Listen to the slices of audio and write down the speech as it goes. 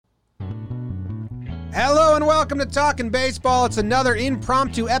Hello and welcome to Talking Baseball. It's another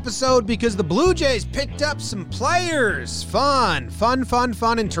impromptu episode because the Blue Jays picked up some players. Fun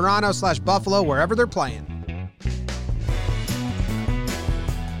in Toronto/Buffalo, wherever they're playing.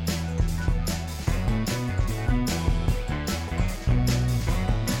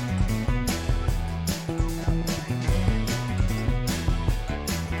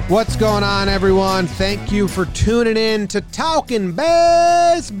 What's going on, everyone? Thank you for tuning in to Talking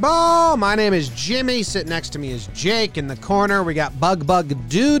Baseball. My name is Jimmy. Sitting next to me is Jake. In the corner, we got Bug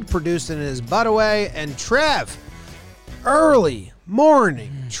Dude producing his butt away, and Trev. Early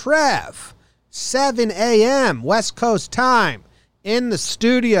morning, Trev. 7 a.m. West Coast time. In the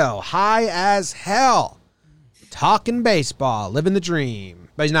studio, high as hell. Talking baseball, living the dream.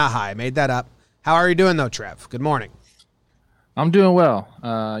 But he's not high. Made that up. How are you doing, though, Trev? Good morning. I'm doing well.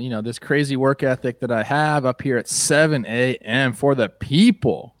 This crazy work ethic that I have up here at 7 a.m. for the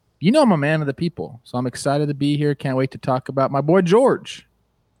people. You know I'm a man of the people, so I'm excited to be here. Can't wait to talk about my boy George.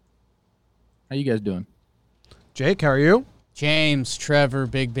 How you guys doing? Jake, how are you? James, Trevor,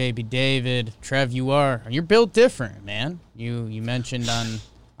 Big Baby David. Trev, you're built different, man. You mentioned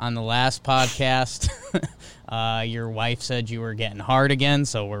on the last podcast, your wife said you were getting hard again,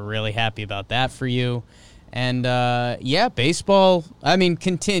 so we're really happy about that for you. And, baseball,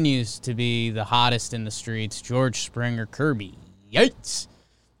 continues to be the hottest in the streets. George Springer, Kirby Yates.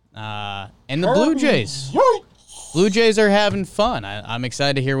 And the Blue Jays. Blue Jays are having fun. I'm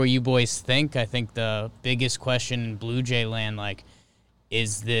excited to hear what you boys think. I think the biggest question in Blue Jay land,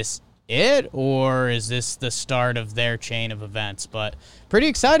 is this it, or is this the start of their chain of events? But pretty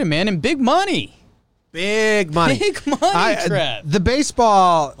excited, man, and big money. Big money. Trev. The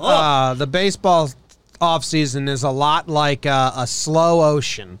baseball off-season is a lot like a slow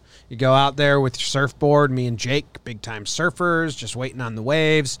ocean. You go out there with your surfboard, me and Jake, big-time surfers, just waiting on the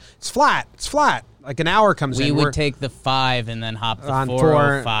waves. It's flat. Like an hour comes in. We would take the 5 and then hop the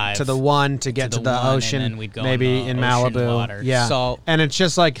 405 to the 1 to get to the ocean, and then we'd go maybe in Malibu. Water. Yeah. Salt. And it's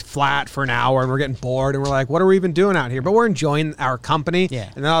just like flat for an hour, and we're getting bored, and we're like, what are we even doing out here? But we're enjoying our company. Yeah.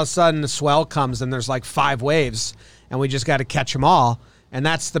 And then all of a sudden the swell comes, and there's like 5 waves, and we just got to catch them all. And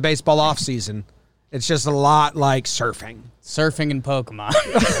that's the baseball off-season. It's just a lot like surfing. Surfing and Pokemon.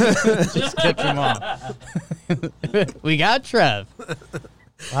 Just catch them all. We got Trev.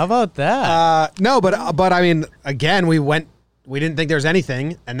 How about that? No, but again, we didn't think there was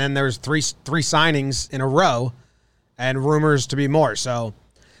anything, and then there's three signings in a row, and rumors to be more. So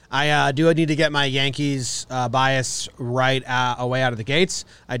I do need to get my Yankees bias right away out of the gates.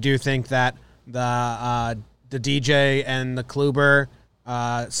 I do think that the DJ and the Kluber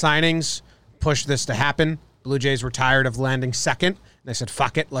signings pushed this to happen. Blue Jays were tired of landing second. They said,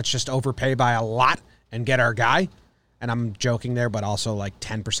 fuck it, let's just overpay by a lot and get our guy. And I'm joking there, but also like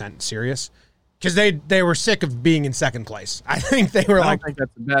 10% serious. Because they were sick of being in second place. I think they were I think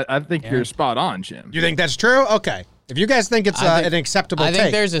that's bad. I think you're spot on, Jim. You think that's true? Okay. If you guys think it's an acceptable take. I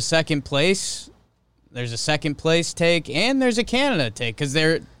think there's a second place. There's a second place take, and there's a Canada take. Because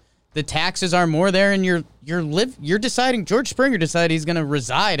the taxes are more there, and you're deciding. George Springer decided he's going to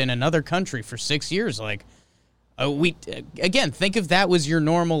reside in another country for 6 years. Think if that was your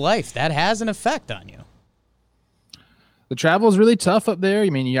normal life, that has an effect on you. The travel is really tough up there.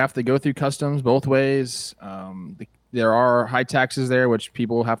 You have to go through customs both ways. There are high taxes there, which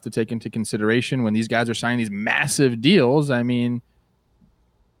people have to take into consideration when these guys are signing these massive deals. 13%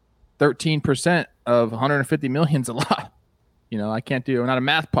 of $150 million is a lot. I'm not a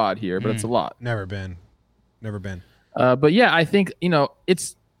math pod here, but it's a lot. Never been. But yeah, I think,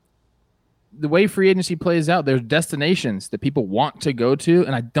 it's the way free agency plays out. There's destinations that people want to go to,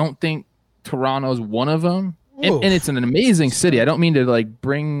 and I don't think Toronto's one of them. And it's an amazing city. I don't mean to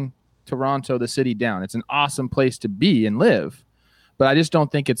bring Toronto, the city, down. It's an awesome place to be and live, but I just don't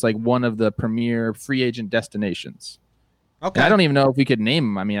think it's one of the premier free agent destinations. Okay. And I don't even know if we could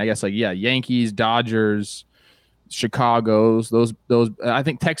name them. I guess Yankees, Dodgers, Chicago's, those I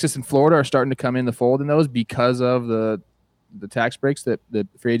think Texas and Florida are starting to come in the fold in those because of the tax breaks that the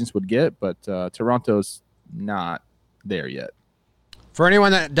free agents would get, but Toronto's not there yet. For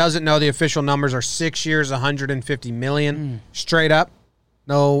anyone that doesn't know, the official numbers are 6 years, $150 million, straight up.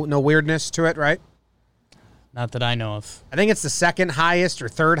 No weirdness to it, right? Not that I know of. I think it's the second highest or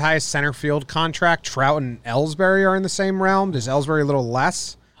third highest center field contract. Trout and Ellsbury are in the same realm. Does Ellsbury a little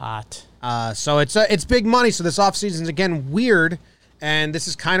less? Hot. So it's big money. So this offseason's, again, weird. And this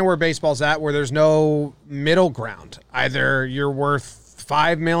is kind of where baseball's at, where there's no middle ground. Either you're worth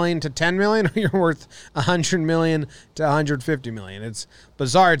 $5 million to $10 million, or you're worth $100 million to $150 million. It's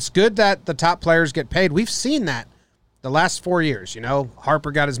bizarre. It's good that the top players get paid. We've seen that the last 4 years.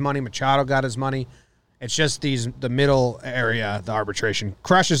 Harper got his money, Machado got his money. It's just the middle area, the arbitration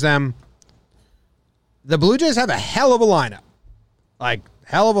crushes them. The Blue Jays have a hell of a lineup. Like,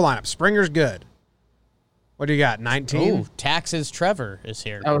 hell of a lineup. Springer's good. What do you got, 19? Oh, taxes Trevor is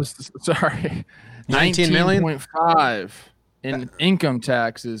here. I was, sorry. 19 million? 19.5 in income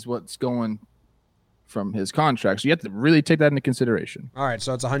tax is what's going from his contract. So you have to really take that into consideration. All right,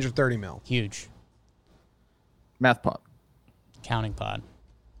 so it's 130 mil. Huge. Math pod. Counting pod.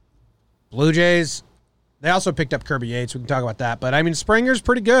 Blue Jays, they also picked up Kirby Yates. We can talk about that. But, I mean, Springer's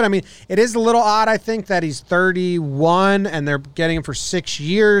pretty good. I mean, it is a little odd, I think, that he's 31 and they're getting him for 6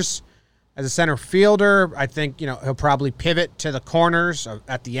 years as a center fielder. I think, he'll probably pivot to the corners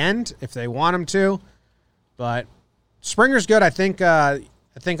at the end if they want him to. But Springer's good. I think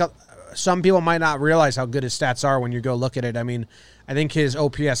some people might not realize how good his stats are when you go look at it. I mean, I think his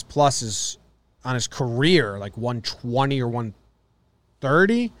OPS plus is on his career like 120 or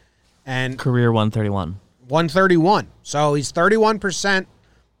 130. And career 131. 131. So he's 31%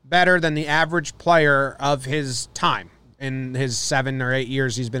 better than the average player of his time in his 7 or 8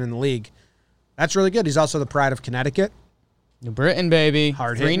 years he's been in the league. That's really good. He's also the pride of Connecticut. New Britain, baby.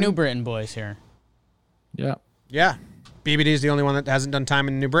 Hard 3 hitting. New Britain boys here. Yeah. Yeah. BBD is the only one that hasn't done time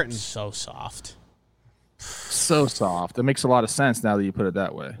in New Britain. So soft. So soft. It makes a lot of sense now that you put it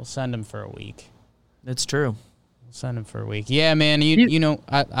that way. We'll send him for a week. It's true. We'll send him for a week. Yeah, man.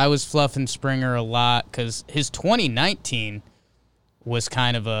 I was fluffing Springer a lot because his 2019 was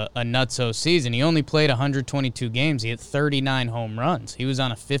kind of a nutso season. He only played 122 games. He hit 39 home runs. He was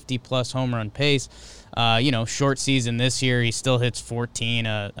on a 50-plus home run pace. Short season this year. He still hits 14,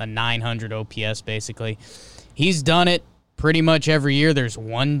 a 900 OPS basically. He's done it pretty much every year. There's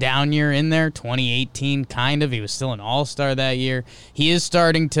one down year in there, 2018 kind of. He was still an all-star that year. He is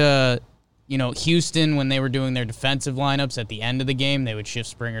starting to, Houston, when they were doing their defensive lineups at the end of the game, they would shift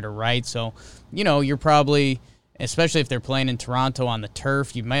Springer to right. So, you're probably, especially if they're playing in Toronto on the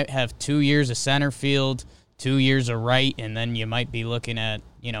turf, you might have 2 years of center field, 2 years of right, and then you might be looking at,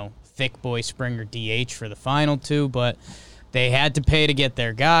 thick boy Springer DH for the final 2. But they had to pay to get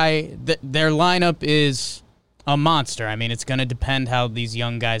their guy. Their lineup is a monster. I mean, it's going to depend how these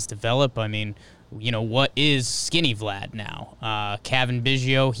young guys develop. I mean, what is Skinny Vlad now? Kevin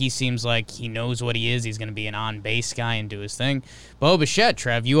Biggio, he seems like he knows what he is. He's going to be an on-base guy and do his thing. Bo Bichette,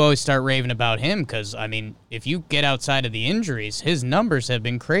 Trev, you always start raving about him because, I mean, if you get outside of the injuries, his numbers have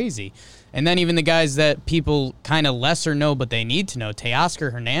been crazy. And then even the guys that people kind of lesser know but they need to know,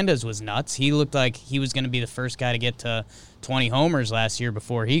 Teoscar Hernandez was nuts. He looked like he was going to be the first guy to get to 20 homers last year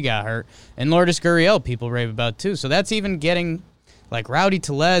before he got hurt. And Lourdes Gurriel, people rave about too. So that's even getting, like Rowdy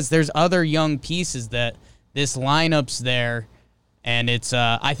Tellez, there's other young pieces that this lineup's there. And it's,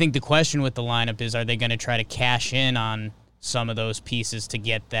 I think the question with the lineup is, are they going to try to cash in on some of those pieces to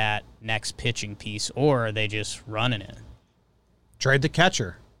get that next pitching piece, or are they just running it? Trade the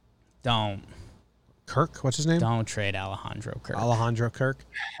catcher. Don't. Kirk? What's his name? Don't trade Alejandro Kirk. Alejandro Kirk.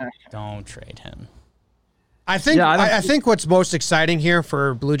 Don't trade him. I think what's most exciting here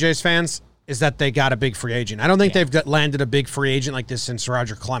for Blue Jays fans is that they got a big free agent. I don't think they've landed a big free agent like this since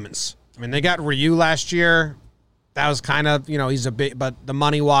Roger Clemens. I mean, they got Ryu last year. That was kind of, he's a big, but the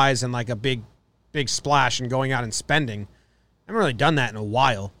money-wise and like a big splash and going out and spending. I haven't really done that in a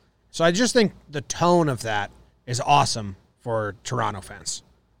while. So I just think the tone of that is awesome for Toronto fans.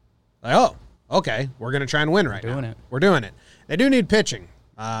 Like, oh, okay, we're going to try and win right now. We're doing it. They do need pitching.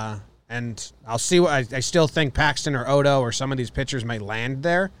 And I'll see what I still think Paxton or Odo or some of these pitchers may land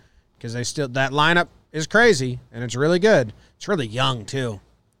there because that lineup is crazy and it's really good. It's really young too.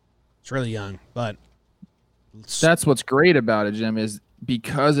 It's really young, but that's what's great about it, Jim, is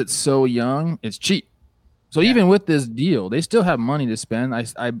because it's so young, it's cheap. So even with this deal, they still have money to spend.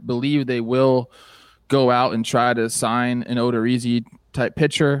 I believe they will go out and try to sign an Odorizzi type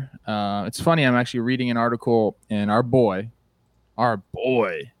pitcher. It's funny. I'm actually reading an article and our boy,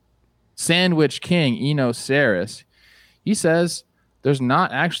 Sandwich King, Eno Saris, he says there's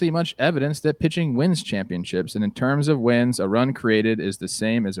not actually much evidence that pitching wins championships. And in terms of wins, a run created is the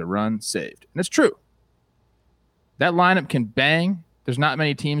same as a run saved. And it's true. That lineup can bang. There's not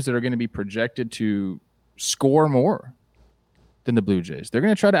many teams that are going to be projected to score more than the Blue Jays. They're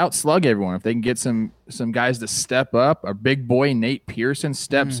going to try to outslug everyone. If they can get some guys to step up, our big boy Nate Pearson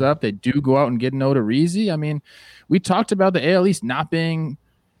steps up. They do go out and get an Odorizzi. I mean, we talked about the AL East not being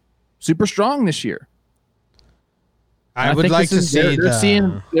super strong this year. I would like to see they're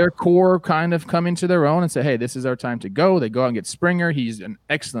seeing their core kind of come into their own and say, hey, this is our time to go. They go out and get Springer. He's an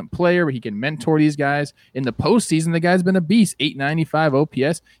excellent player. He can mentor these guys. In the postseason, the guy's been a beast, 895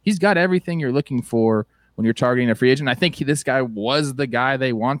 OPS. He's got everything you're looking for when you're targeting a free agent. I think this guy was the guy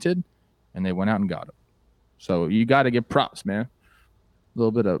they wanted, and they went out and got him. So you got to give props, man. A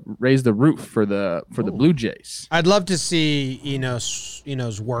little bit of raise the roof for the Blue Jays. I'd love to see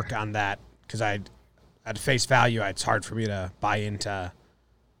Eno's work on that because at face value, it's hard for me to buy into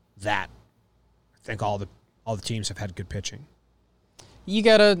that. I think all the teams have had good pitching. You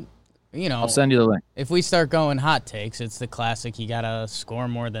gotta, I'll send you the link. If we start going hot takes, it's the classic. You gotta score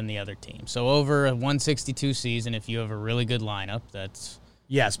more than the other team. So over a 162 season, if you have a really good lineup, that's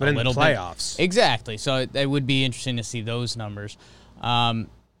yes, but in the playoffs, exactly. So it would be interesting to see those numbers.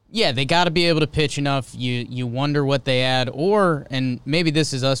 Yeah, they got to be able to pitch enough. You wonder what they add, and maybe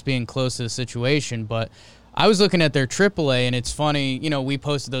this is us being close to the situation, but I was looking at their AAA, and it's funny, we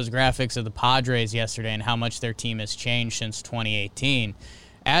posted those graphics of the Padres yesterday and how much their team has changed since 2018.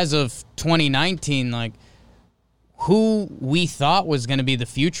 As of 2019, like, who we thought was going to be the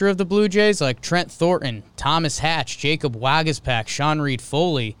future of the Blue Jays, like Trent Thornton, Thomas Hatch, Jacob Waguespack, Sean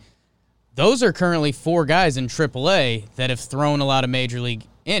Reed-Foley, those are currently 4 guys in AAA that have thrown a lot of major league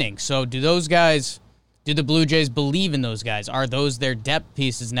innings. So do the Blue Jays believe in those guys? Are those their depth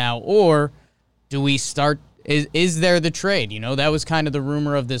pieces now? Or do we start, is there the trade? That was kind of the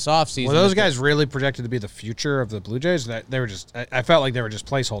rumor of this offseason. Were those guys really projected to be the future of the Blue Jays? That they were just, I felt like they were just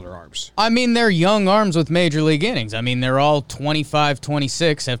placeholder arms. I mean, they're young arms with major league innings. I mean, they're all 25,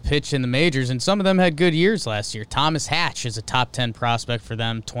 26, have pitched in the majors, and some of them had good years last year. Thomas Hatch is a top 10 prospect for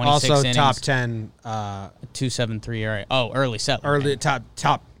them, 26 also innings. Top 10. 2.73 ERA. Oh, early settler. Early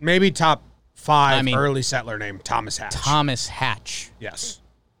top, maybe top 5 early settler named Thomas Hatch. Thomas Hatch. Yes.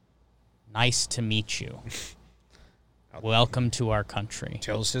 Nice to meet you. Welcome to our country.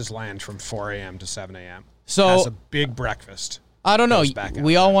 Tills his land from 4 a.m. to 7 a.m. So has a big breakfast. I don't know.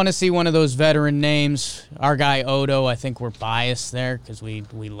 We all want to see one of those veteran names. Our guy Odo, I think we're biased there because we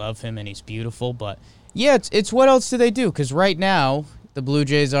love him and he's beautiful. But, yeah, it's what else do they do? Because right now the Blue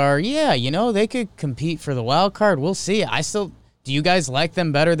Jays are, they could compete for the wild card. We'll see. Do you guys like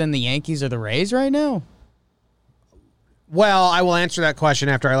them better than the Yankees or the Rays right now? Well, I will answer that question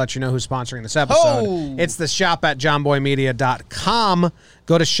after I let you know who's sponsoring this episode. It's the shop at johnboymedia.com.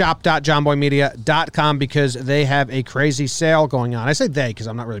 Go to shop.johnboymedia.com because they have a crazy sale going on. I say they because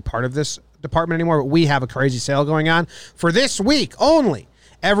I'm not really part of this department anymore, but we have a crazy sale going on. For this week only,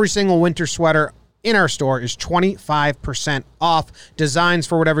 every single winter sweater in our store is 25% off. Designs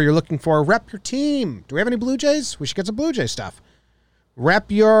for whatever you're looking for. Rep your team. Do we have any Blue Jays? We should get some Blue Jay stuff.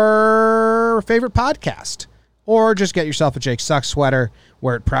 Rep your favorite podcast. Or just get yourself a Jake Sucks sweater,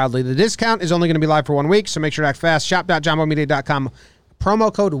 wear it proudly. The discount is only going to be live for 1 week, so make sure to act fast. Shop.johnboymedia.com.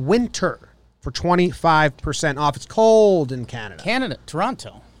 Promo code WINTER for 25% off. It's cold in Canada.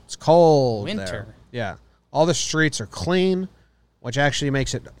 Toronto. It's cold Winter. there. Yeah. All the streets are clean, which actually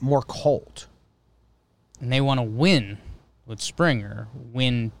makes it more cold. And they want to win with Springer.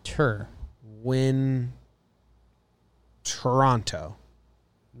 Winter. Win Toronto.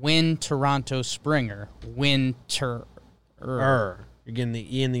 Win Toronto Springer. Winter. You're getting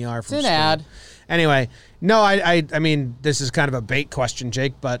the E and the R from it's an ad. Anyway, no, I mean, this is kind of a bait question,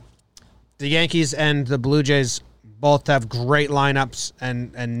 Jake, but the Yankees and the Blue Jays both have great lineups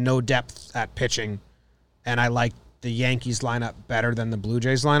and no depth at pitching. And I like the Yankees lineup better than the Blue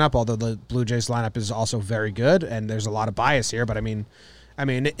Jays lineup, although the Blue Jays lineup is also very good, and there's a lot of bias here. But I mean,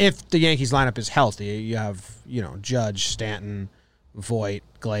 if the Yankees lineup is healthy, you have, Judge, Stanton, Voit,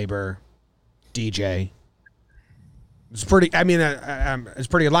 Glaber, DJ. It's pretty. It's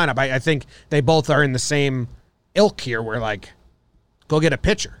pretty good lineup. I think they both are in the same ilk here. Where go get a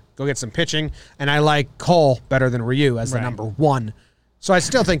pitcher, go get some pitching, and I like Cole better than Ryu as the number 1. So I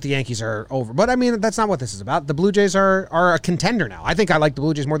still think the Yankees are over. But that's not what this is about. The Blue Jays are a contender now. I think I like the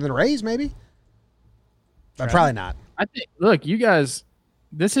Blue Jays more than the Rays, maybe, but probably not. I think. Look, you guys.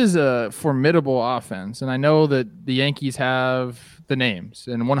 This is a formidable offense, and I know that the Yankees have the names.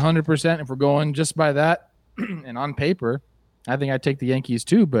 And 100%, if we're going just by that, and on paper, I think I'd take the Yankees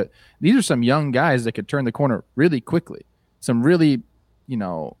too. But these are some young guys that could turn the corner really quickly. Some really,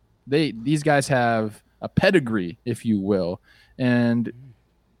 these guys have a pedigree, if you will. And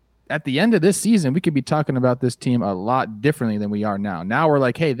at the end of this season, we could be talking about this team a lot differently than we are now. Now we're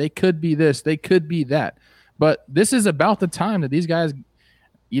like, hey, they could be this, they could be that. But this is about the time that these guys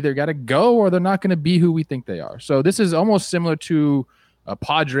either got to go or they're not going to be who we think they are. So this is almost similar to a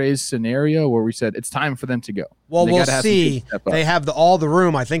Padres scenario where we said it's time for them to go. Well, we'll see. They have all the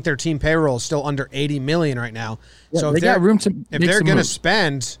room. I think their team payroll is still under $80 million right now. Yeah, so if they're going to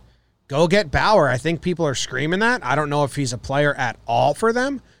spend, go get Bauer. I think people are screaming that. I don't know if he's a player at all for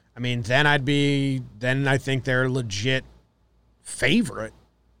them. Then I think they're legit favorite.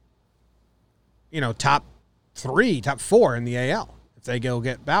 Top 3, top 4 in the AL. If they go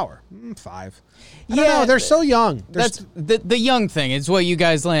get Bauer, 5. I don't know. They're so young. That's the young thing is what you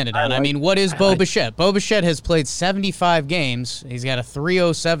guys landed on. I mean, what is Bo Bichette? Bo Bichette has played 75 games. He's got a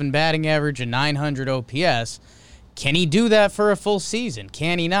 307 batting average and 900 OPS. Can he do that for a full season?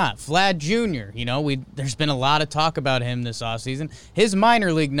 Can he not? Vlad Jr., there's been a lot of talk about him this offseason. His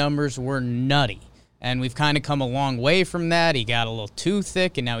minor league numbers were nutty, and we've kind of come a long way from that. He got a little too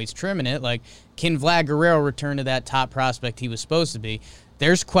thick, and now he's trimming it. Like, can Vlad Guerrero return to that top prospect he was supposed to be?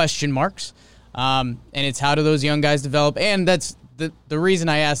 There's question marks, and it's how do those young guys develop? And that's the reason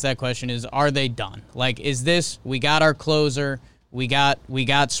I asked that question is, are they done? Like, is this, we got our closer, we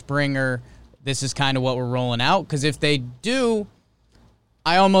got Springer, this is kind of what we're rolling out? Because if they do,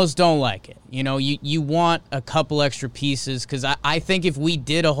 I almost don't like it. You want a couple extra pieces, because I think if we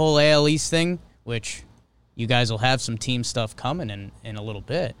did a whole AL East thing, which you guys will have some team stuff coming in a little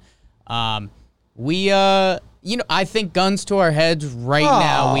bit, I think guns to our heads right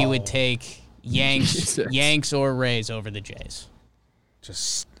now, we would take Yanks or Rays over the Jays.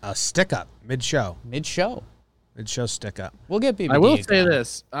 Just a stick up mid-show. Mid-show stick up. We'll get BBD. I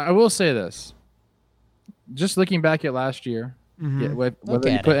will say this. Just looking back at last year, whether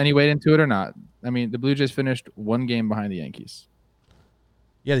you put any weight into it or not, I mean, the Blue Jays finished 1 game behind the Yankees.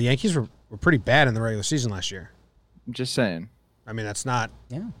 Yeah, the Yankees were pretty bad in the regular season last year. I'm just saying. I mean, that's not.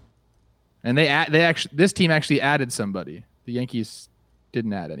 Yeah. And this team actually added somebody. The Yankees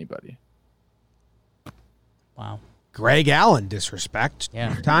didn't add anybody. Wow. Greg Allen disrespect.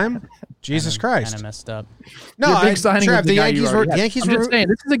 Yeah. Time. Jesus Christ. Kind of messed up. No, big signing Trev, the Yankees were. I'm just saying,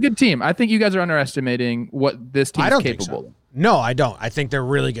 this is a good team. I think you guys are underestimating what this team is capable of. No, I don't. I think they're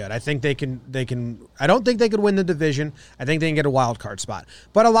really good. I think they can. I don't think they could win the division. I think they can get a wild card spot.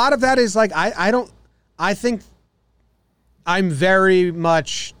 But a lot of that is like I think I'm very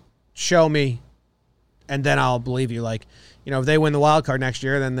much show me, and then I'll believe you. Like, if they win the wild card next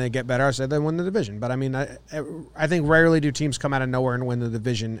year, then they get better. I said they win the division. But I mean, I think rarely do teams come out of nowhere and win the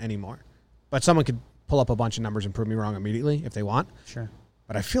division anymore. But someone could pull up a bunch of numbers and prove me wrong immediately if they want. Sure.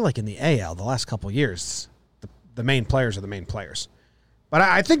 But I feel like in the AL, the last couple of years, the main players are the main players. But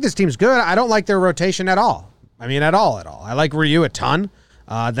I think this team's good. I don't like their rotation at all. I mean, at all. I like Ryu a ton.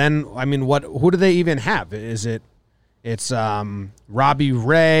 Then, I mean, who do they even have? It's Robbie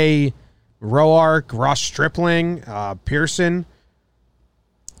Ray, Roark, Ross Stripling, Pearson.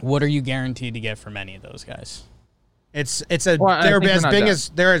 What are you guaranteed to get from any of those guys? They're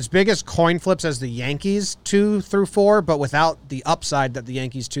as big as coin flips as the Yankees 2 through 4, but without the upside that the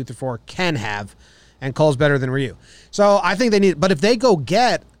Yankees 2 through 4 can have. And Cole's better than Ryu. So I think they need, but if they go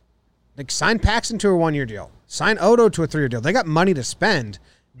sign Paxton to a 1-year deal, sign Odo to a 3-year deal, they got money to spend,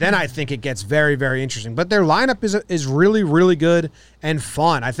 then I think it gets very, very interesting. But their lineup is really, really good and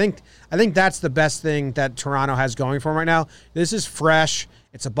fun. I think that's the best thing that Toronto has going for them right now. This is fresh.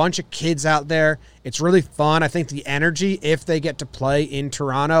 It's a bunch of kids out there. It's really fun. I think the energy, if they get to play in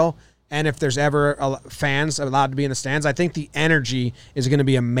Toronto, and if there's ever fans allowed to be in the stands, I think the energy is going to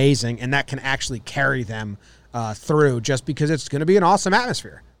be amazing, and that can actually carry them through just because it's going to be an awesome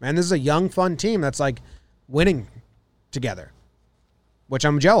atmosphere. Man, this is a young, fun team that's like winning together, which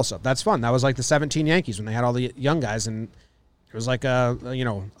I'm jealous of. That's fun. That was like the 17 Yankees when they had all the young guys, and it was like a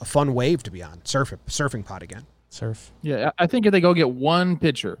fun wave to be on. Surfing pod again. Surf. Yeah, I think if they go get one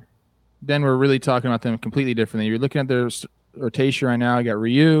pitcher, then we're really talking about them completely differently. You're looking at their rotation right now. You got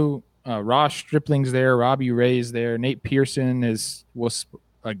Ryu, Ross Stripling's there, Robbie Ray's there, Nate Pearson was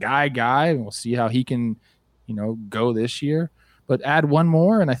a guy, and we'll see how he can, go this year. But add one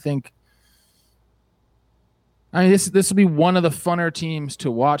more, and I think, this will be one of the funner teams to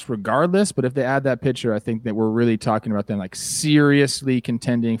watch regardless. But if they add that pitcher, I think that we're really talking about them like seriously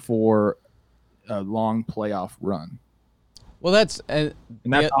contending for a long playoff run. Well, that's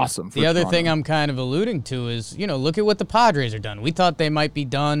awesome. The other thing I'm kind of alluding to is, look at what the Padres are done. We thought they might be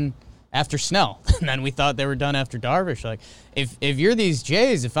done after Snell, and then we thought they were done after Darvish. Like, if you're these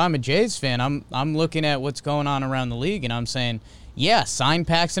Jays, if I'm a Jays fan, I'm looking at what's going on around the league, and I'm saying, yeah, sign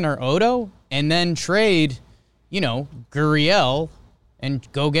Paxton or Odo, and then trade, Gurriel, and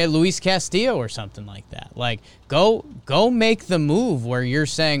go get Luis Castillo or something like that. Like, go make the move where you're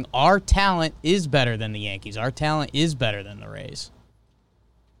saying our talent is better than the Yankees. Our talent is better than the Rays.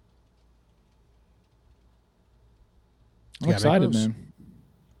 I'm excited, man.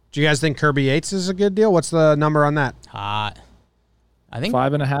 Do you guys think Kirby Yates is a good deal? What's the number on that? Hot. I think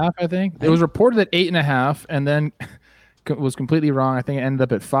 5.5. I think it was reported at 8.5, and then was completely wrong. I think it ended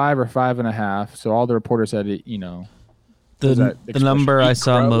up at 5 or 5.5. So all the reporters said it. The number I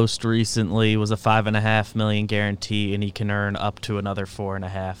saw most recently was a $5.5 million guarantee, and he can earn up to another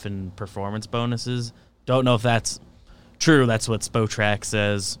 $4.5 in performance bonuses. Don't know if that's True, that's what Spotrac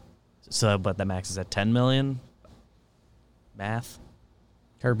says. So, but the max is at 10 million. Math.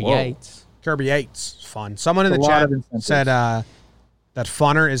 Kirby Yates. Kirby Yates. Fun. Someone in the chat said that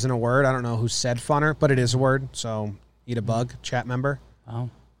funner isn't a word. I don't know who said funner, but it is a word. So eat a bug, chat member. Oh.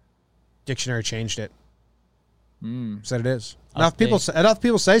 Dictionary changed it. Said it is. Enough people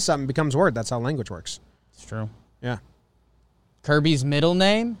say something, it becomes a word. That's how language works. It's true. Yeah. Kirby's middle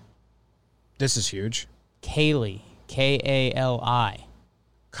name? This is huge. Kali. Kali.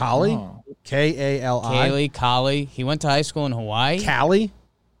 Kali? Oh. Kali? Kali. He went to high school in Hawaii. Kali?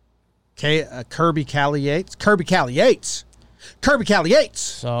 Kirby Kali Yates? Kirby Kali Yates. Kirby Kali Yates.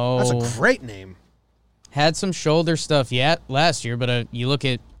 So that's a great name. Had some shoulder stuff last year, but you look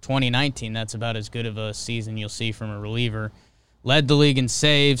at 2019, that's about as good of a season you'll see from a reliever. Led the league in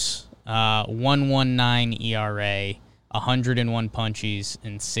saves, 1.19 ERA, 101 punchies,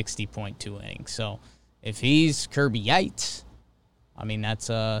 and 60.2 innings. So if he's Kirby Yates, I mean, that's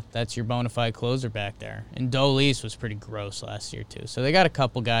your bona fide closer back there. And Dolis was pretty gross last year, too. So they got a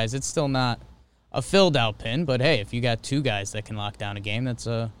couple guys. It's still not a filled-out pin, but, hey, if you got two guys that can lock down a game, it's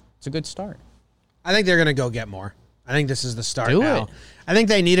a good start. I think they're going to go get more. I think this is the start Do now. it. I think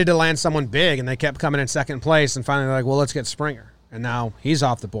they needed to land someone big, and they kept coming in second place, and finally they're like, well, let's get Springer. And now he's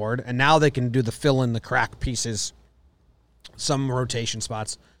off the board, and now they can do the fill-in-the-crack pieces, some rotation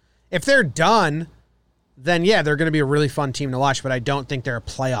spots. If they're done, then, yeah, they're going to be a really fun team to watch, but I don't think they're a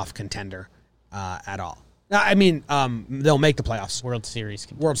playoff contender at all. I mean, they'll make the playoffs. World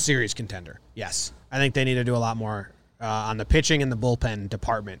Series contender, yes. I think they need to do a lot more on the pitching and the bullpen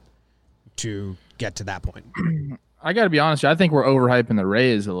department to get to that point. I got to be honest, I think we're overhyping the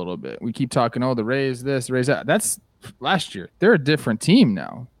Rays a little bit. We keep talking, the Rays this, the Rays that. That's last year. They're a different team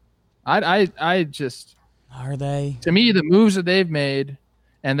now. I just are they? To me, the moves that they've made,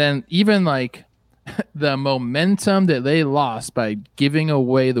 and then even like the momentum that they lost by giving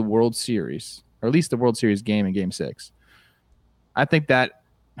away the World Series, or at least the World Series game in Game 6. I think that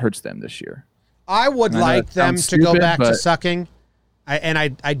hurts them this year. I would like them to go back to sucking.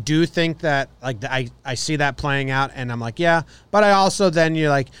 I do think that I see that playing out, and I'm like, yeah. But I also then you're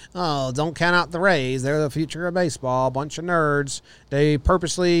like, oh, don't count out the Rays. They're the future of baseball. A bunch of nerds. They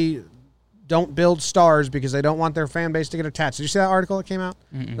purposely don't build stars because they don't want their fan base to get attached. Did you see that article that came out?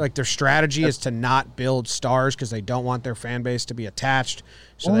 Mm-mm. Like their strategy is to not build stars because they don't want their fan base to be attached.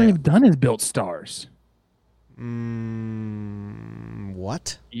 So all they've done is built stars.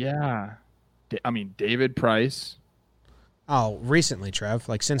 What? Yeah. I mean, David Price. Oh, recently, Trev.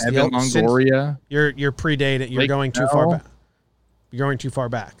 Like since Evan Longoria. You're predated. You're going too far back. You're going too far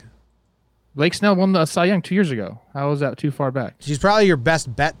back. Blake Snell won the Cy Young 2 years ago. How was that too far back? He's probably your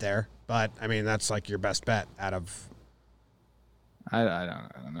best bet there, but I mean that's like your best bet out of. I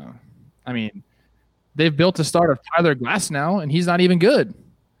don't know. I mean, they've built a star of Tyler Glasnow, and he's not even good.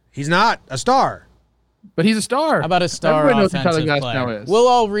 He's not a star. But he's a star. How about a star Everybody knows offensive who Tyler player? Glasnow is. We'll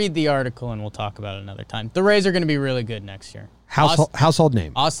all read the article and we'll talk about it another time. The Rays are going to be really good next year. Household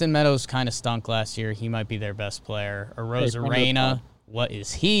name. Austin Meadows kind of stunk last year. He might be their best player. Arozarena, what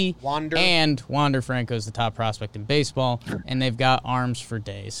is he? Wander Franco is the top prospect in baseball, and they've got arms for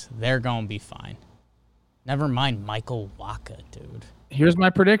days. They're going to be fine. Never mind Michael Wacha, dude. Here's my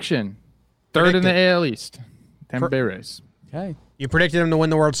prediction. Third in the AL East. Tampa Bay Rays. Okay. You predicted him to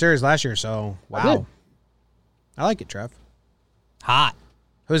win the World Series last year, so wow. I like it, Trev. Hot.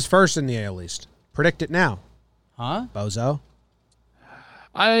 Who's first in the AL East? Predict it now. Huh? Bozo.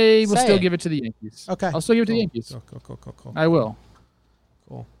 I will still give it to the Yankees. Okay. I'll still give it to the Yankees. Cool. I will.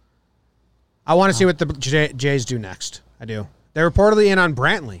 Cool. I want to see what the Jays do next. I do. They're reportedly in on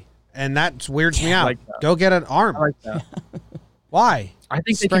Brantley, and that weirds me out. Like Go get an arm. I like that. Why? I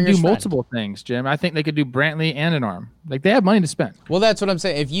think they can do multiple things, Jim. I think they could do Brantley and an arm. Like, they have money to spend. Well, that's what I'm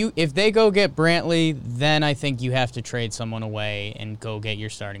saying. If they go get Brantley, then I think you have to trade someone away and go get your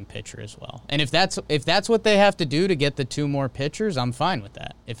starting pitcher as well. And if that's what they have to do to get the two more pitchers, I'm fine with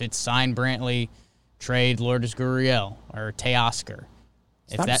that. If it's sign Brantley, trade Lourdes Gurriel or Teoscar.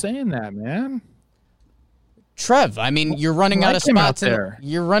 Stop saying that, man. Trev, I mean, you're running out of spots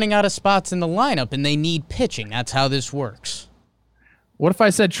you're running out of spots in the lineup, and they need pitching. That's how this works. What if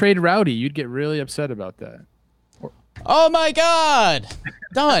I said trade Rowdy? You'd get really upset about that. Oh, my God.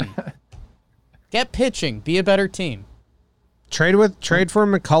 Done. Get pitching. Be a better team. Trade for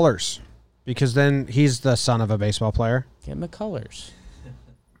McCullers, because then he's the son of a baseball player. Get McCullers.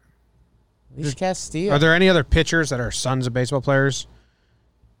 Luis Castillo. Are there any other pitchers that are sons of baseball players?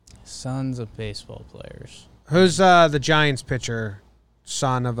 Sons of baseball players. Who's the Giants pitcher?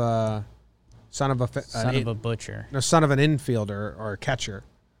 Son of a butcher. No, son of an infielder or a catcher.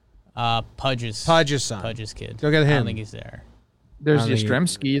 Pudge's son. Pudge's kid. Go get I him. don't think he's there. There's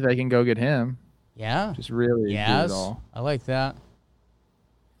Yastrzemski. They can go get him. Yeah. Just really do it all. I like that.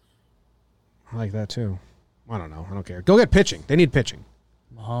 I like that too. I don't know. I don't care. Go get pitching. They need pitching.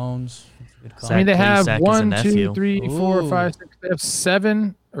 Mahomes. Good call. I mean, they have Zach is a 1, nephew. 2, 3, 4, 5, 6. They have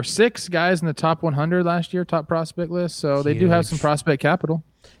 7 or 6 guys in the top 100 last year, top prospect list. So they do have some prospect capital.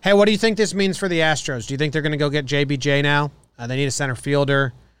 Hey, what do you think this means for the Astros? Do you think they're going to go get JBJ now? They need a center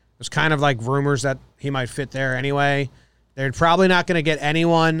fielder. There's kind of like rumors that he might fit there anyway. They're probably not going to get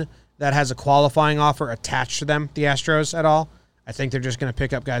anyone that has a qualifying offer attached to them, the Astros, at all. I think they're just going to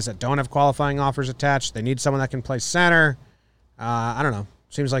pick up guys that don't have qualifying offers attached. They need someone that can play center. I don't know.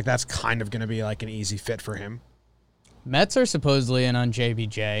 Seems like that's kind of going to be like an easy fit for him. Mets are supposedly in on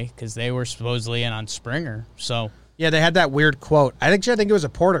JBJ because they were supposedly in on Springer. So yeah, they had that weird quote. I think it was a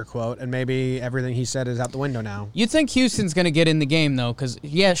Porter quote, and maybe everything he said is out the window now. you think Houston's going to get in the game, though, because,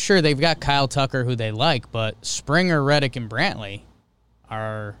 yeah, sure, they've got Kyle Tucker, who they like, but Springer, Reddick, and Brantley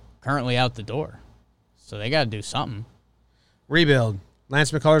are currently out the door. So they got to do something. Rebuild.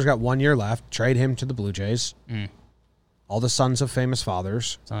 Lance McCullers got 1 year left. Trade him to the Blue Jays. All the sons of famous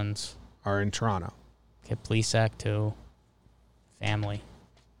fathers Sons. are in Toronto. Get Plesac, too. Family.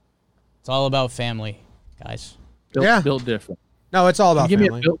 It's all about family, guys. Built different. No, it's all about Give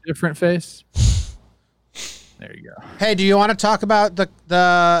family. me a built different face. There you go. Hey, do you want to talk about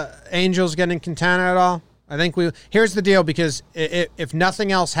the Angels getting Quintana at all? I think here's the deal, because if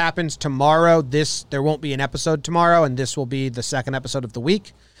nothing else happens tomorrow, there won't be an episode tomorrow, and this will be the second episode of the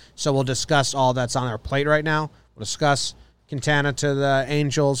week. So we'll discuss all that's on our plate right now. We'll discuss Quintana to the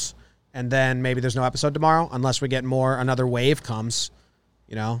Angels, and then maybe there's no episode tomorrow unless we get another wave comes,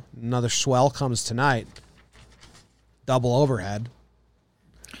 another swell comes tonight. Double overhead.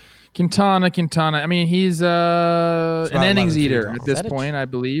 Quintana. I mean, he's an innings eater Is at this point, I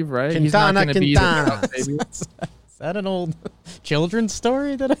believe, right? Quintana, he's not going to be Quintana. Is that an old children's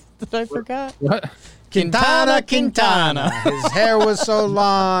story that I forgot? What? Quintana. His hair was so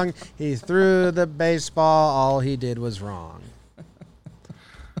long, he threw the baseball. All he did was wrong.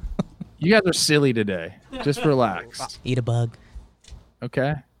 You guys are silly today. Just relax. Eat a bug.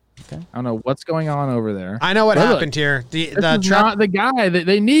 Okay. I don't know what's going on over there. I know what But look, happened here. This is not the guy that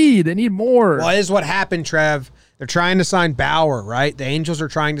they need. They need more. Well, is what happened, Trev. They're trying to sign Bauer, right? The Angels are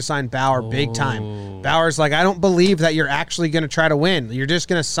trying to sign Bauer big time. Bauer's like, I don't believe that you're actually going to try to win. You're just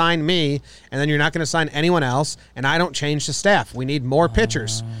going to sign me, and then you're not going to sign anyone else, and I don't change the staff. We need more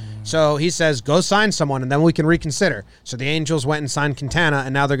pitchers. So he says, go sign someone, and then we can reconsider. So the Angels went and signed Quintana,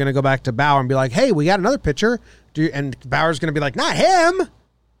 and now they're going to go back to Bauer and be like, hey, we got another pitcher. And Bauer's going to be like, not him.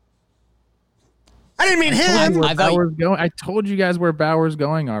 I didn't mean him. I told you guys where Bauer's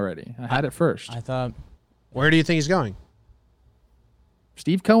going already. I had it first. I thought. Where do you think he's going?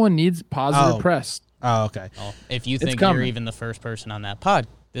 Steve Cohen needs positive press. Oh, okay. Well, if you It's think you're coming. even the first person on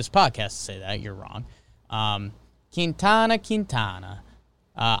this podcast to say that, you're wrong. Quintana.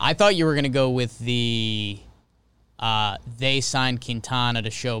 I thought you were going to go with the they signed Quintana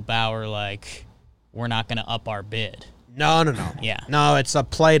to show Bauer, like, we're not going to up our bid. No. Yeah. No, it's a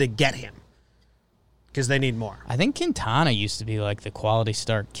play to get him because they need more. I think Quintana used to be like the quality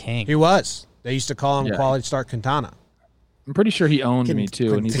start king. He was. They used to call him Yeah. Quality Start Quintana. I'm pretty sure he owned me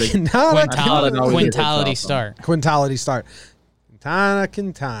too, and he's like, Quintality start. Quintality Start.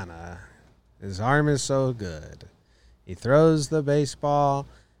 Quintana. His arm is so good. He throws the baseball,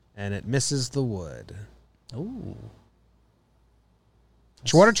 and it misses the wood. Ooh.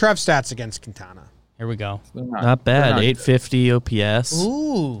 So what are Trev's stats against Quintana? Here we go. Not bad. 850 OPS.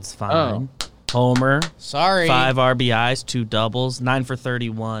 Ooh. It's fine. Homer. Sorry. 5 RBIs, 2 doubles, 9 for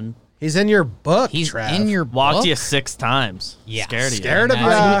 31. He's in your book, He's Trev. in your Walked book? you 6 times. Yeah. Scared of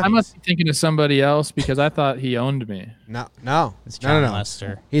Yeah. you. I must be thinking of somebody else because I thought he owned me. No. It's John No.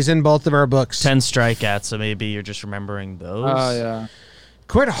 Lester. He's in both of our books. 10 strikeouts, so maybe you're just remembering those. Oh yeah.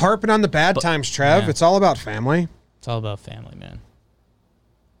 Quit harping on the bad times, Trev. Yeah. It's all about family. It's all about family, man.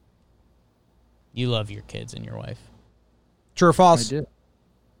 You love your kids and your wife. True or I false? did.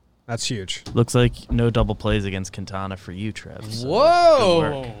 That's huge. Looks like no double plays against Quintana for you, Trev. So good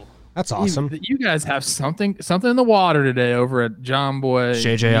work. Whoa. That's awesome. You guys have something in the water today over at John Boy.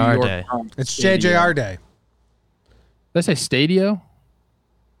 JJR New York Day. Bronx It's Stadio. JJR Day. Did I say Stadio?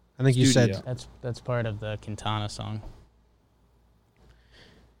 I think you Studio. said. That's part of the Quintana song.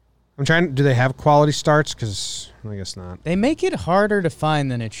 I'm trying. Do they have quality starts? Because I guess not. They make it harder to find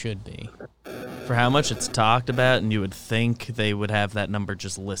than it should be. For how much it's talked about, and you would think they would have that number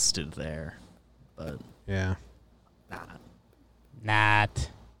just listed there. But Yeah. Not.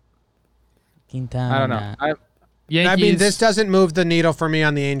 Quintana. I don't know. Yankees. I mean, this doesn't move the needle for me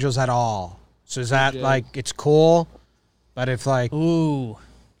on the Angels at all. So is that like it's cool? But if like, Ooh.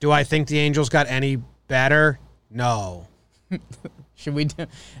 do I think the Angels got any better? No. Should we do?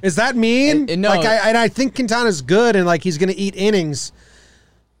 Is that mean? No. Like I think Quintana's good and like he's going to eat innings.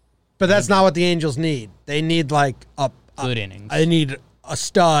 But that's not what the Angels need. They need like Good innings. I need a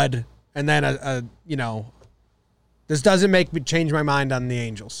stud and then a this doesn't make me change my mind on the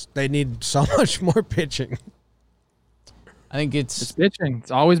Angels. They need so much more pitching. I think It's pitching.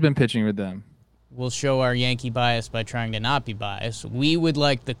 It's always been pitching with them. we'll show our Yankee bias by trying to not be biased. We would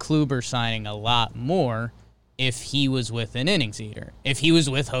like the Kluber signing a lot more if he was with an innings eater. If he was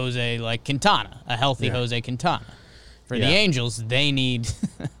with Jose like Quintana, a healthy Jose Quintana. For the Angels, they need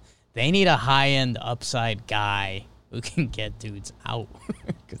they need a high-end upside guy who can get dudes out.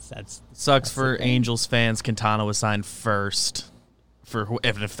 Because that's for Angels fans. Quintana was signed first for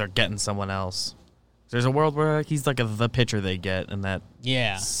if they're getting someone else. There's a world where he's like the pitcher they get, and that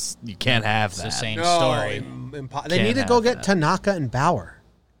you can't have that. It's the same story. They need to go get Tanaka and Bauer.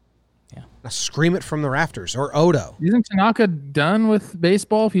 Yeah. Now scream it from the rafters or Odo. Isn't Tanaka done with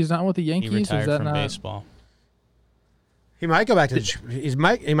baseball if he's not with the He Yankees? retired Is that from not? baseball. He might go back to he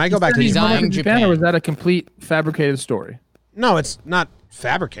might go back to He's Japan. on in Japan, or was that a complete fabricated story? No, it's not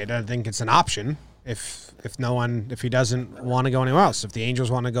fabricated. I think it's an option if he doesn't want to go anywhere else. If the Angels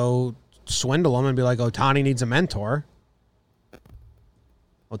want to go swindle him and be like, Ohtani needs a mentor.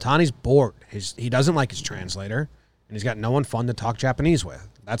 Ohtani's bored. He doesn't like his translator, and he's got no one fun to talk Japanese with.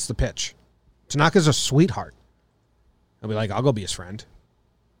 That's the pitch. Tanaka's a sweetheart. He'll be like, I'll go be his friend.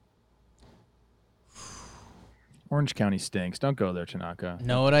 Orange County stinks. Don't go there, Tanaka.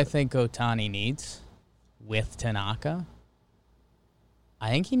 Know what I think Ohtani needs with Tanaka? I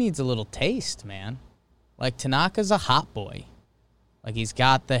think he needs a little taste, man. Like, Tanaka's a hot boy. Like, he's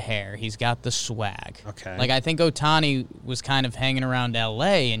got the hair. He's got the swag. Okay. Like, I think Ohtani was kind of hanging around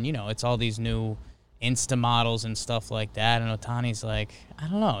L.A., and, it's all these new Insta models and stuff like that, and Ohtani's like, I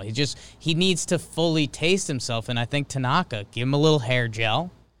don't know. He needs to fully taste himself, and I think Tanaka, give him a little hair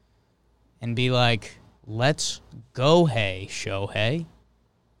gel and be like, let's go, hey, Shohei.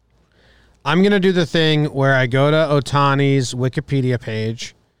 I'm going to do the thing where I go to Ohtani's Wikipedia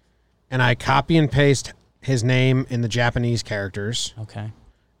page and I copy and paste his name in the Japanese characters. Okay.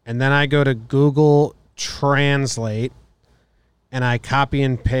 And then I go to Google Translate and I copy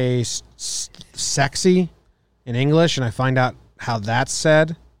and paste sexy in English and I find out how that's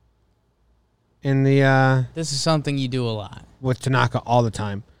said in the This is something you do a lot. with Tanaka all the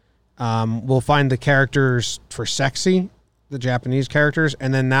time. We'll find the characters for sexy, the Japanese characters,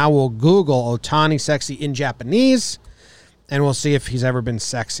 and then now we'll Google Ohtani sexy in Japanese, and we'll see if he's ever been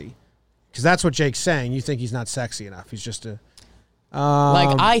sexy. Because that's what Jake's saying. You think he's not sexy enough. He's just a...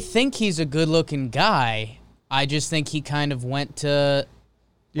 I think he's a good-looking guy. I just think he kind of went to...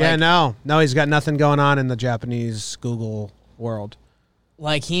 No, he's got nothing going on in the Japanese Google world.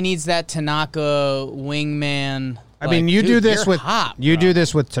 Like, he needs that Tanaka wingman... I mean, you do this with hot, you bro. do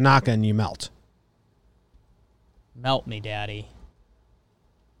this with Tanaka and you melt. Melt me, daddy.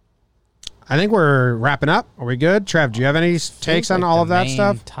 I think we're wrapping up. Are we good? Trev, do you have any takes Feels on like all the of that main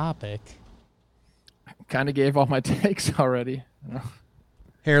stuff? topic. Kind of gave all my takes already.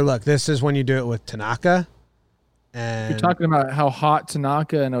 Here, look, this is when you do it with Tanaka. And You're talking about how hot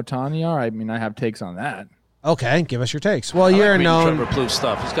Tanaka and Ohtani are. I mean, I have takes on that. okay, give us your takes. Well, you're a known Trevor Plouffe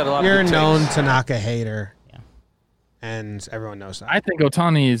stuff. He's got a lot you're a of good known takes. Tanaka hater. Yeah. And everyone knows that. I think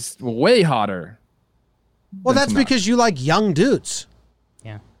Ohtani is way hotter. Well, than that's Tanaka. because you like young dudes.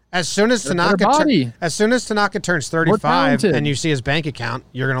 Yeah. As soon as Better Tanaka body. as soon as Tanaka turns 35 talented. and you see his bank account,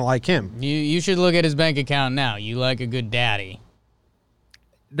 you're going to like him. You should look at his bank account now. You like a good daddy.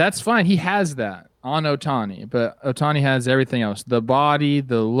 That's fine. He has that on Ohtani, but Ohtani has everything else: the body,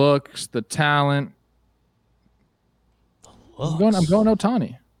 the looks, the talent. I'm going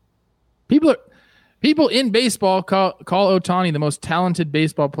Ohtani. People in baseball call Ohtani the most talented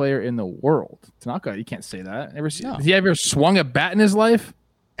baseball player in the world. Tanaka, you can't say that. No. Has he ever swung a bat in his life?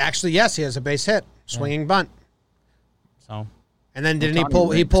 Actually, yes, he has a base hit, swinging bunt. So, And then didn't he Ohtani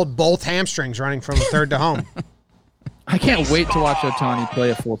pull he wins. pulled both hamstrings running from third to home. I can't wait to watch Ohtani play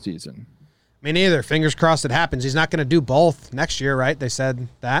a full season. Me neither. Fingers crossed it happens. He's not going to do both next year, right? They said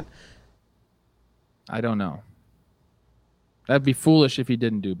that. I don't know. That'd be foolish if he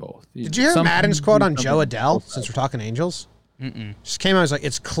didn't do both. Did you hear Madden's quote on Joe Adele, since we're talking Angels? Just came out, he was like,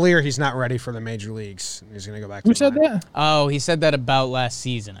 it's clear he's not ready for the major leagues. He's going to go back to Who the said minor. that? he said that about last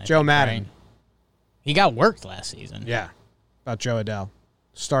season. I Joe think, Madden. right? He got worked last season. Yeah, about Joe Adele,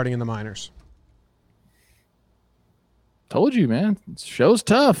 starting in the minors. Told you, man. Show's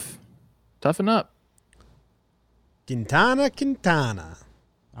tough. Toughen up. Quintana.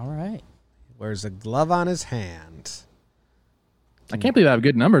 All right. Wears a glove on his hand. I can't believe I have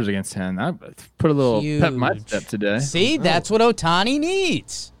good numbers against 10. I put a little pep in my step today. See, that's what Ohtani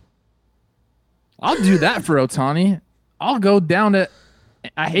needs. I'll do that for Ohtani. I'll go down to.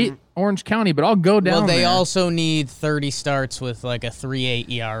 I hate Orange County, but I'll go down. Well, they there. also need 30 starts with like a 3.8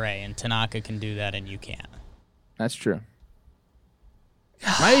 ERA, and Tanaka can do that, and you can't. That's true.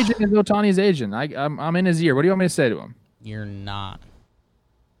 My agent is Ohtani's agent. I'm in his ear. What do you want me to say to him? You're not.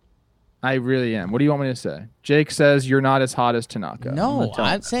 I really am. What do you want me to say? Jake says you're not as hot as Tanaka. No,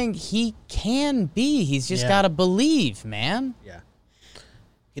 I'm saying he can be. He's just got to believe, man. Yeah.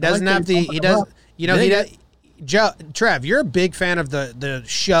 He doesn't have the. He does. You know, he does. Trev, you're a big fan of the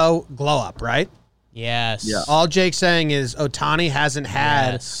show Glow Up, right? Yes. Yeah. All Jake's saying is Ohtani hasn't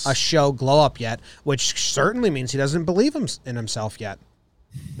had a show Glow Up yet, which certainly means he doesn't believe in himself yet.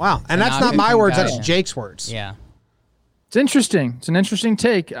 Wow. And that's not my words. That's Jake's words. Yeah. It's interesting. It's an interesting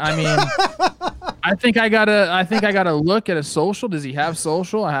take. I mean, I think I gotta look at a social. Does he have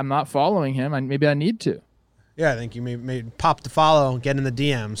social? I'm not following him. Maybe I need to. Yeah, I think you may pop the follow, get in the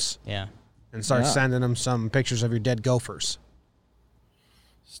DMs. Yeah. And start sending him some pictures of your dead gophers.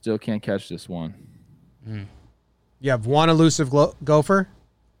 Still can't catch this one. You have one elusive gopher?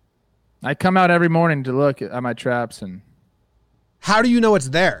 I come out every morning to look at my traps. And how do you know it's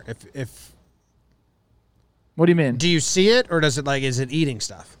there? If what do you mean? Do you see it, or is it eating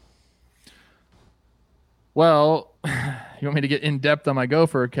stuff? Well, you want me to get in depth on my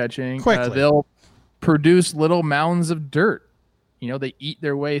gopher catching? Quickly. They'll produce little mounds of dirt. You know, they eat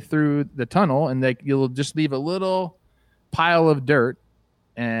their way through the tunnel, and you'll just leave a little pile of dirt,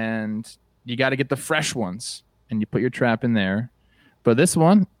 and you got to get the fresh ones, and you put your trap in there. But this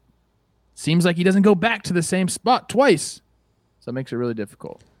one seems like he doesn't go back to the same spot twice, so it makes it really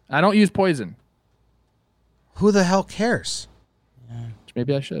difficult. I don't use poison. Who the hell cares?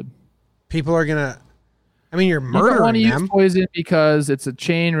 Maybe I should. People are gonna. I mean, you're You don't murdering want to them. use poison because it's a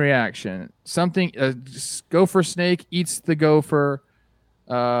chain reaction. A gopher snake eats the gopher.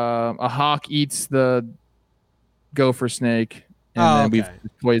 A hawk eats the gopher snake. And then we've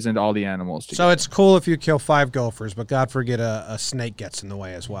poisoned all the animals together. So it's cool if you kill 5 gophers, but God forbid a snake gets in the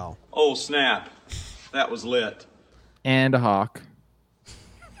way as well. Oh, snap. That was lit. And a hawk.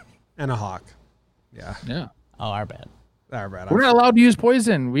 And a hawk. Yeah. Yeah. Oh, our bad. Our bad. We're not allowed to use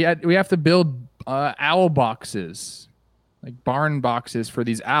poison. We have to build owl boxes, like barn boxes for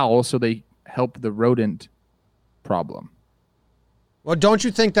these owls, so they help the rodent problem. Well, don't you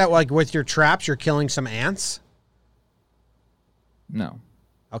think that like with your traps you're killing some ants? No.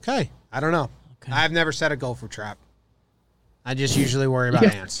 Okay. I don't know. Okay. I've never set a gopher trap. I just usually worry about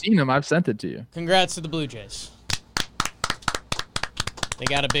ants. I've seen them. I've sent it to you. Congrats to the Blue Jays. They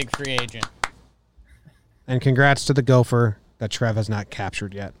got a big free agent. And congrats to the gopher that Trev has not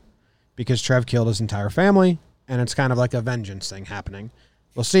captured yet, because Trev killed his entire family, and it's kind of like a vengeance thing happening.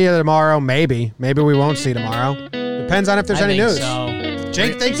 We'll see you tomorrow. Maybe we won't see tomorrow. Depends on if there's any news. So.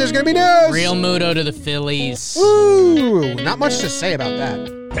 Jake thinks there's going to be news. Real Muto to the Phillies. Ooh, not much to say about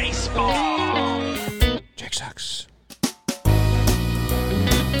that. Baseball. Jake sucks.